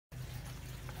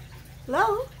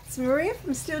Hello, it's Maria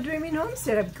from Still Dreaming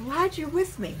Homestead. I'm glad you're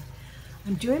with me.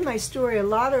 I'm doing my story a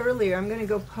lot earlier. I'm going to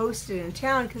go post it in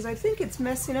town because I think it's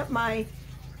messing up my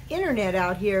internet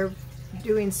out here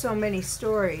doing so many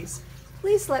stories.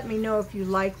 Please let me know if you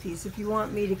like these, if you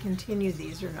want me to continue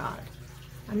these or not.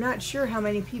 I'm not sure how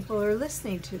many people are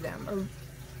listening to them.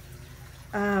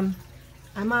 I'm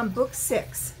on book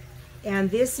 6,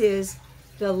 and this is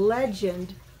The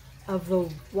Legend of the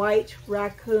White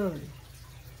Raccoon.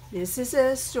 This is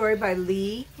a story by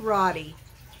Lee Roddy,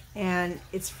 and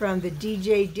it's from the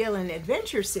D.J. Dillon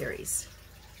Adventure Series.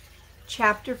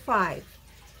 Chapter 5,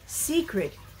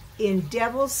 Secret in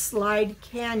Devil's Slide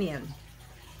Canyon.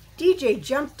 DJ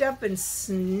jumped up and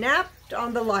snapped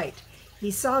on the light.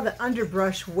 He saw the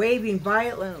underbrush waving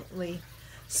violently.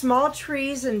 Small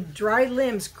trees and dry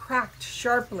limbs cracked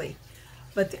sharply,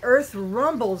 but the earth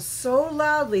rumbled so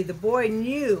loudly the boy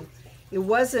knew it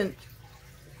wasn't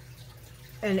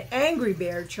an angry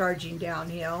bear charging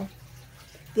downhill.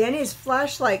 Then his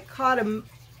flashlight caught a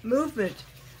movement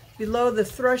below the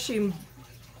threshing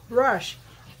brush.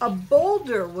 A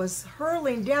boulder was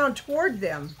hurling down toward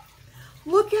them.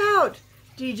 "Look out!"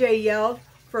 DJ yelled.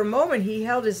 For a moment he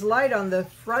held his light on the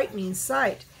frightening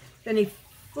sight. Then he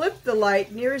flipped the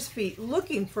light near his feet,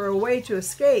 looking for a way to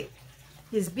escape.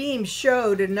 His beam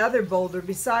showed another boulder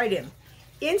beside him.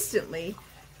 Instantly,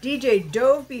 DJ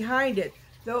dove behind it,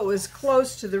 though it was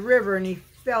close to the river and he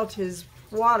felt his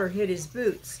water hit his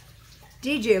boots.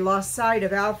 DJ lost sight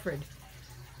of Alfred.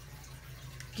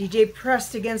 DJ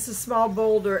pressed against the small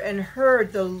boulder and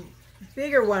heard the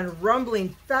bigger one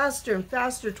rumbling faster and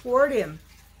faster toward him.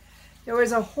 There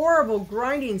was a horrible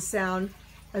grinding sound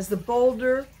as the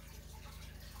boulder,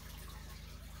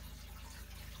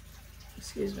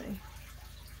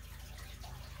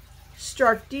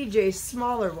 struck DJ's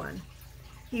smaller one.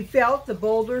 He felt the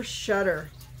boulder shudder.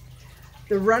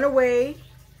 The runaway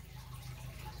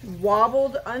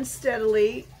wobbled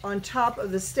unsteadily on top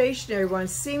of the stationary one,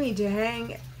 seeming to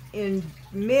hang in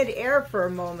mid-air for a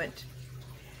moment.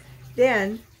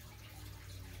 Then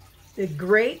the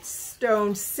great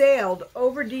stone sailed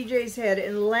over DJ's head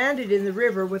and landed in the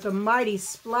river with a mighty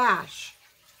splash.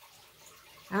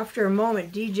 After a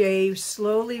moment, DJ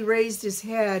slowly raised his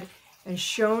head and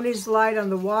shone his light on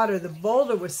the water. The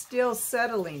boulder was still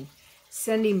settling,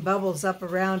 sending bubbles up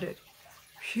around it.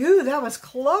 Phew, that was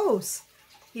close.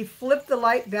 He flipped the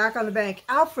light back on the bank.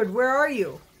 "Alfred, where are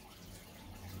you?"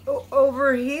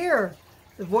 Over here."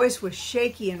 The voice was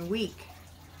shaky and weak.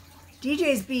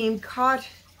 DJ's beam caught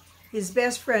his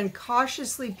best friend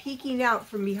cautiously peeking out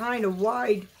from behind a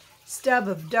wide stub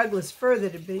of Douglas fir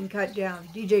that had been cut down.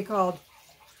 DJ called,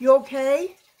 "You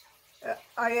okay?"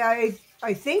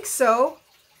 I think so.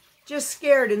 Just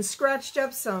scared and scratched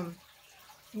up some."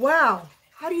 "Wow,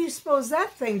 how do you suppose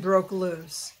that thing broke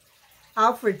loose?"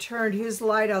 Alfred turned his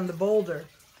light on the boulder.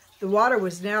 The water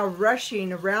was now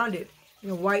rushing around it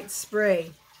in a white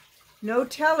spray. "No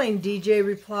telling," DJ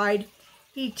replied.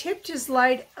 He tipped his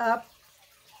light up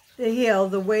the hill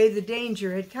the way the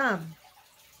danger had come.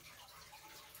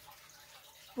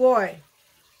 "Boy,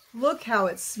 look how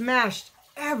it smashed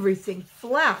everything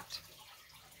flat."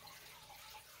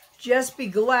 "Just be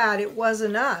glad it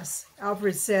wasn't us,"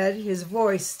 Alfred said, his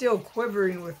voice still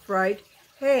quivering with fright.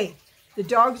 "Hey, the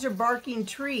dogs are barking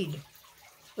treed."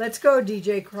 "Let's go,"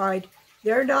 DJ cried.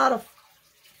 "They're not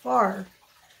far."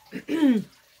 The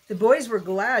boys were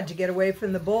glad to get away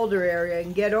from the boulder area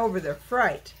and get over their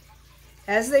fright.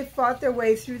 As they fought their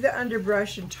way through the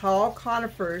underbrush and tall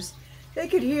conifers, they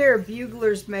could hear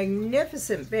Bugler's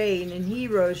magnificent baying and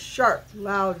Hero's sharp,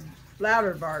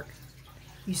 louder bark.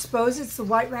 "You suppose it's the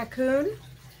White Raccoon?"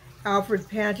 Alfred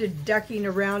panted, ducking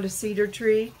around a cedar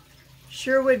tree.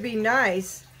 "Sure would be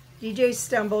nice." DJ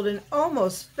stumbled and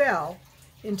almost fell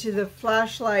into the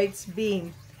flashlight's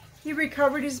beam. He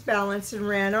recovered his balance and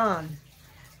ran on.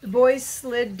 The boys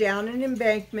slid down an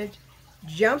embankment,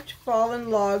 jumped fallen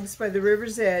logs by the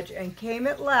river's edge, and came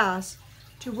at last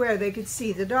to where they could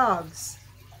see the dogs.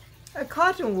 A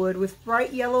cottonwood with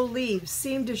bright yellow leaves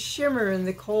seemed to shimmer in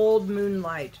the cold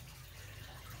moonlight.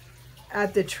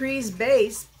 At the tree's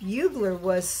base, Bugler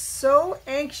was so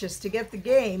anxious to get the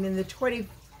game in the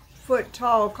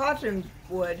 20-foot-tall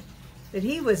cottonwood that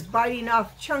he was biting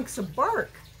off chunks of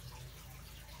bark.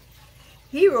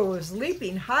 Hero was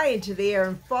leaping high into the air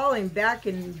and falling back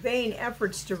in vain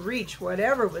efforts to reach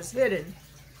whatever was hidden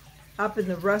up in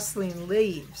the rustling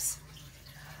leaves.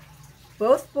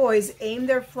 Both boys aimed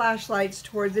their flashlights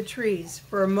toward the trees.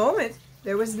 For a moment,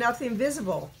 there was nothing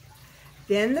visible.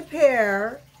 Then a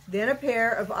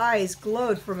pair of eyes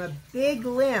glowed from a big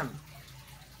limb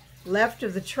left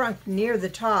of the trunk near the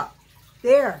top.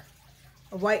 "There,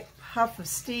 A white puff of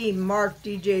steam marked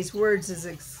DJ's words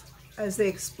as they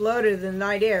exploded in the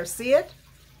night air. See it?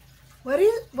 What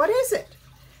is it?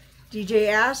 DJ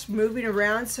asked, moving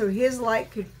around so his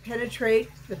light could penetrate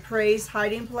the prey's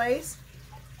hiding place.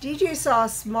 DJ saw a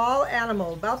small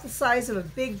animal about the size of a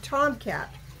big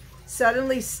tomcat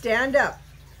suddenly stand up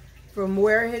from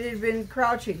where it had been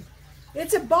crouching.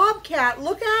 It's a bobcat!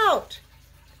 Look out!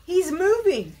 He's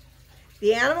moving!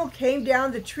 The animal came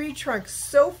down the tree trunk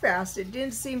so fast it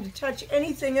didn't seem to touch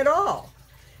anything at all.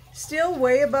 Still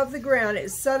way above the ground,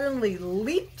 it suddenly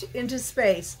leaped into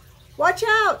space. Watch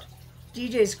out!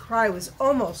 DJ's cry was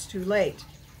almost too late.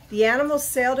 The animal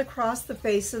sailed across the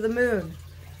face of the moon.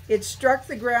 It struck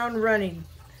the ground running.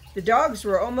 The dogs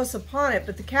were almost upon it,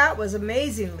 but the cat was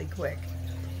amazingly quick.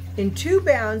 In 2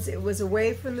 bounds, it was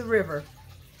away from the river.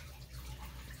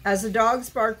 As the dogs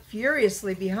barked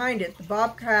furiously behind it, the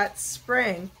bobcat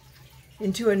sprang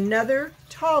into another,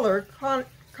 taller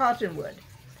cottonwood.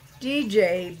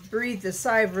 DJ breathed a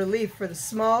sigh of relief, for the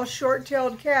small,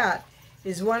 short-tailed cat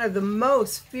is one of the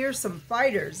most fearsome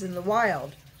fighters in the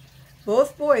wild.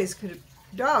 Both dogs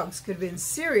could have been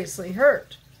seriously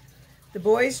hurt. The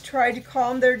boys tried to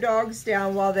calm their dogs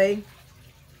down while they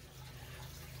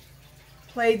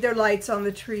played their lights on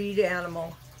the treed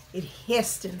animal. It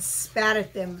hissed and spat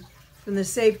at them from the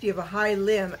safety of a high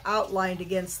limb outlined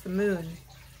against the moon.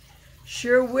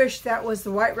 Sure wish that was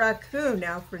the white raccoon,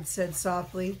 Alfred said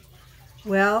softly.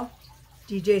 Well,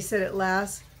 DJ said at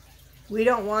last, we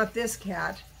don't want this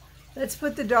cat. Let's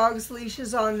put the dogs'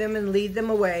 leashes on them and lead them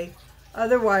away.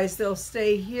 Otherwise, they'll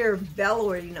stay here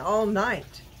bellowing all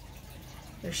night.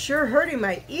 They're sure hurting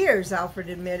my ears, Alfred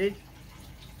admitted.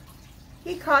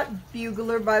 He caught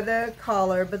Bugler by the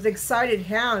collar, but the excited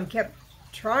hound kept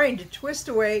trying to twist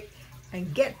away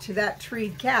and get to that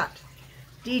treed cat.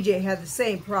 DJ had the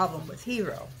same problem with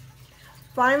Hero.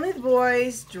 Finally, the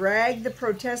boys dragged the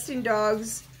protesting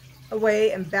dogs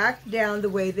away and backed down the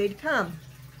way they'd come.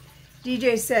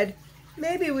 DJ said,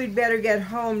 maybe we'd better get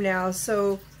home now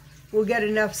so we'll get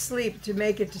enough sleep to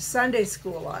make it to Sunday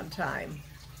school on time.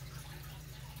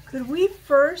 Could we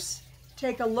first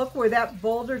take a look where that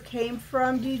boulder came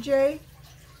from, DJ?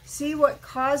 See what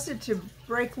caused it to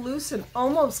break loose and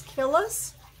almost kill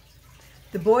us?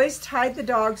 The boys tied the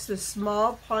dogs to a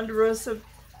small ponderosa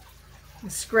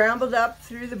and scrambled up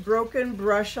through the broken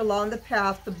brush along the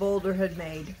path the boulder had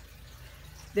made.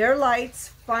 Their lights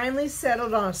finally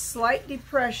settled on a slight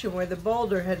depression where the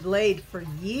boulder had laid for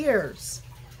years.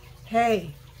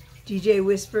 Hey, DJ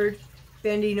whispered,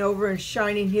 bending over and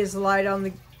shining his light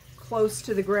on close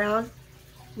to the ground.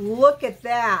 Look at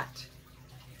that.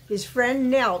 His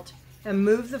friend knelt and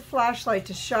moved the flashlight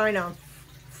to shine on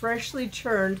freshly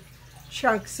churned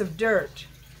chunks of dirt.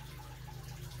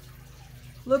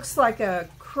 Looks like a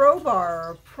crowbar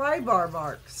or pry bar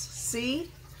marks.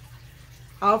 See?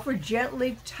 Alfred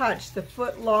gently touched the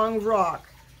foot-long rock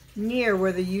near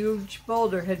where the huge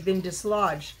boulder had been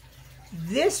dislodged.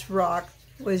 This rock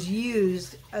was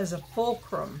used as a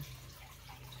fulcrum.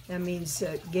 That means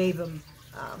it gave him,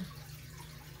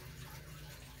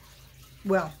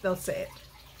 well, they'll say it.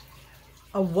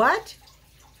 A what?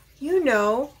 You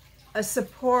know, a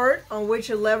support on which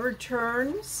a lever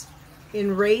turns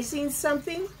in raising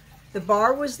something. The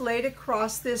bar was laid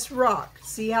across this rock.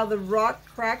 See how the rock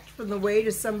cracked from the weight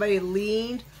as somebody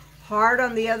leaned hard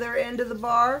on the other end of the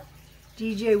bar?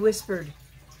 DJ whispered,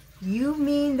 you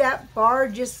mean that boulder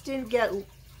just didn't get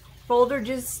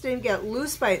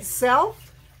loose by itself?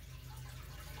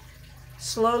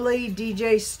 Slowly,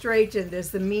 DJ straightened as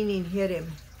the meaning hit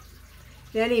him.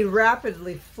 Then he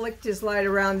rapidly flicked his light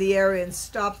around the area and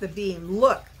stopped the beam.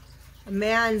 Look, a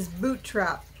man's boot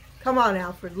trap. Come on,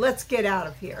 Alfred, let's get out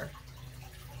of here.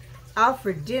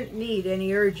 Alfred didn't need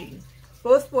any urging.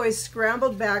 Both boys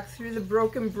scrambled back through the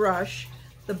broken brush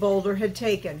the boulder had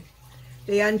taken.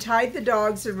 They untied the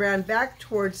dogs and ran back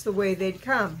towards the way they'd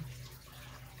come.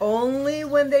 Only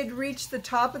when they'd reached the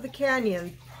top of the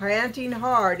canyon, panting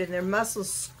hard and their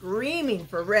muscles screaming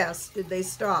for rest, did they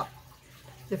stop.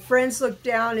 The friends looked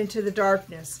down into the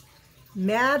darkness.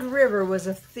 Mad River was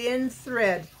a thin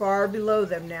thread far below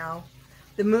them now.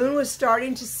 The moon was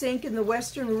starting to sink in the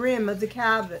western rim of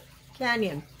the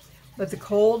canyon, but the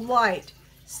cold light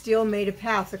still made a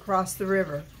path across the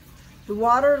river. The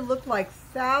water looked like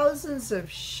thousands of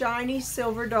shiny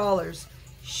silver dollars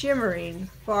shimmering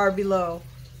far below.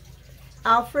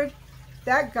 Alfred,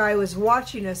 that guy was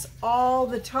watching us all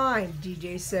the time,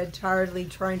 DJ said, tiredly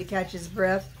trying to catch his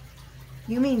breath.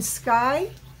 You mean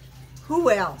Sky? Who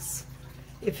else?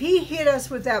 If he hit us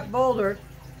with that boulder,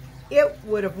 it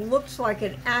would have looked like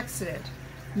an accident.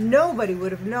 Nobody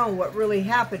would have known what really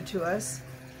happened to us.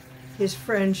 His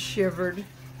friend shivered.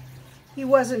 He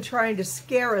wasn't trying to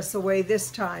scare us away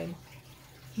this time.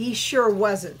 He sure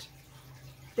wasn't.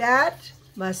 That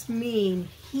must mean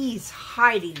he's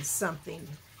hiding something.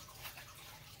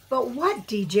 But what,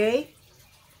 DJ?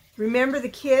 Remember the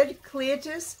kid,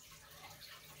 Cleotis?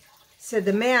 Said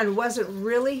the man wasn't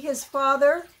really his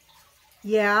father?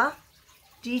 Yeah.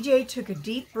 DJ took a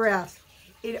deep breath.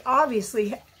 It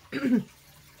obviously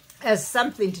has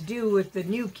something to do with the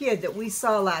new kid that we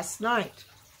saw last night.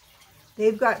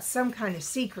 They've got some kind of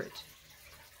secret.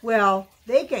 Well,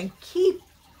 they can keep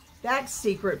that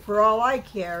secret for all I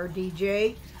care,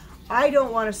 DJ. I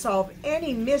don't want to solve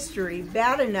any mystery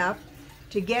bad enough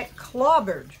to get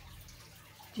clobbered.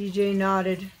 DJ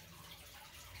nodded.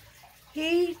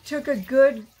 He took a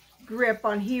good grip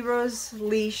on Hero's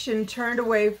leash and turned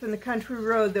away from the country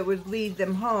road that would lead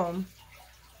them home,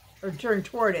 or turned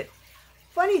toward it.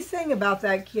 Funny thing about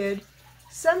that kid,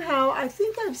 somehow I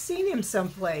think I've seen him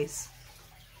someplace.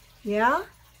 Yeah?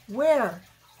 Where?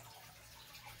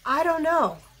 I don't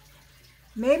know.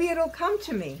 Maybe it'll come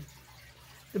to me.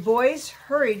 The boys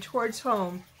hurried towards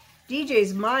home.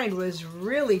 DJ's mind was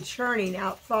really churning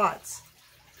out thoughts.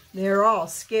 They're all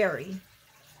scary.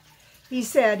 He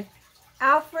said,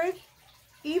 Alfred,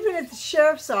 even if the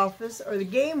sheriff's office or the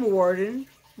game warden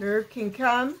can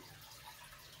come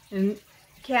and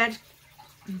can't...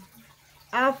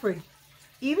 Alfred,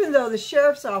 even though the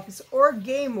sheriff's office or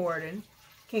game warden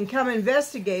can come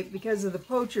investigate because of the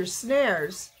poacher's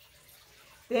snares,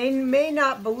 they may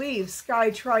not believe Sky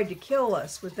tried to kill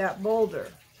us with that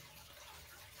boulder.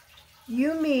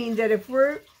 You mean that if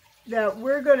we're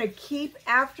going to keep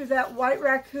after that white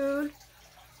raccoon,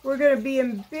 we're going to be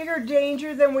in bigger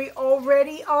danger than we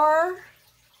already are?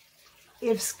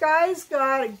 If Sky's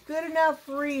got a good enough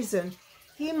reason,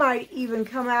 he might even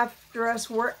come after us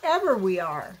wherever we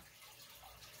are.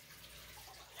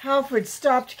 Alfred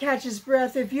stopped to catch his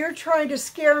breath. If you're trying to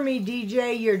scare me,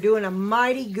 DJ, you're doing a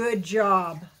mighty good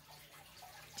job.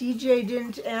 DJ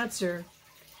didn't answer.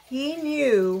 He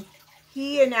knew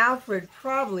he and Alfred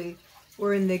probably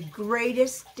were in the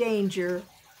greatest danger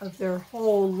of their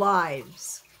whole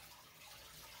lives.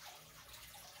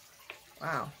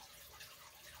 Wow.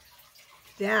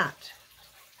 That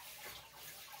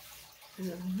is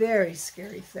a very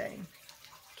scary thing.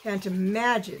 Can't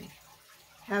imagine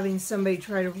having somebody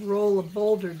try to roll a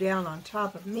boulder down on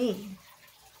top of me.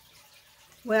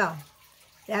 Well,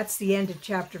 that's the end of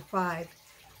chapter 5.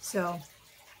 So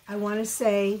I want to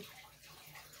say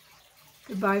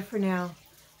goodbye for now.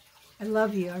 I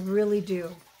love you. I really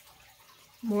do.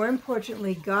 More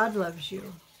importantly, God loves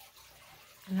you.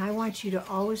 And I want you to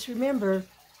always remember,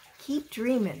 keep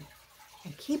dreaming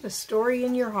and keep a story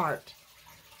in your heart.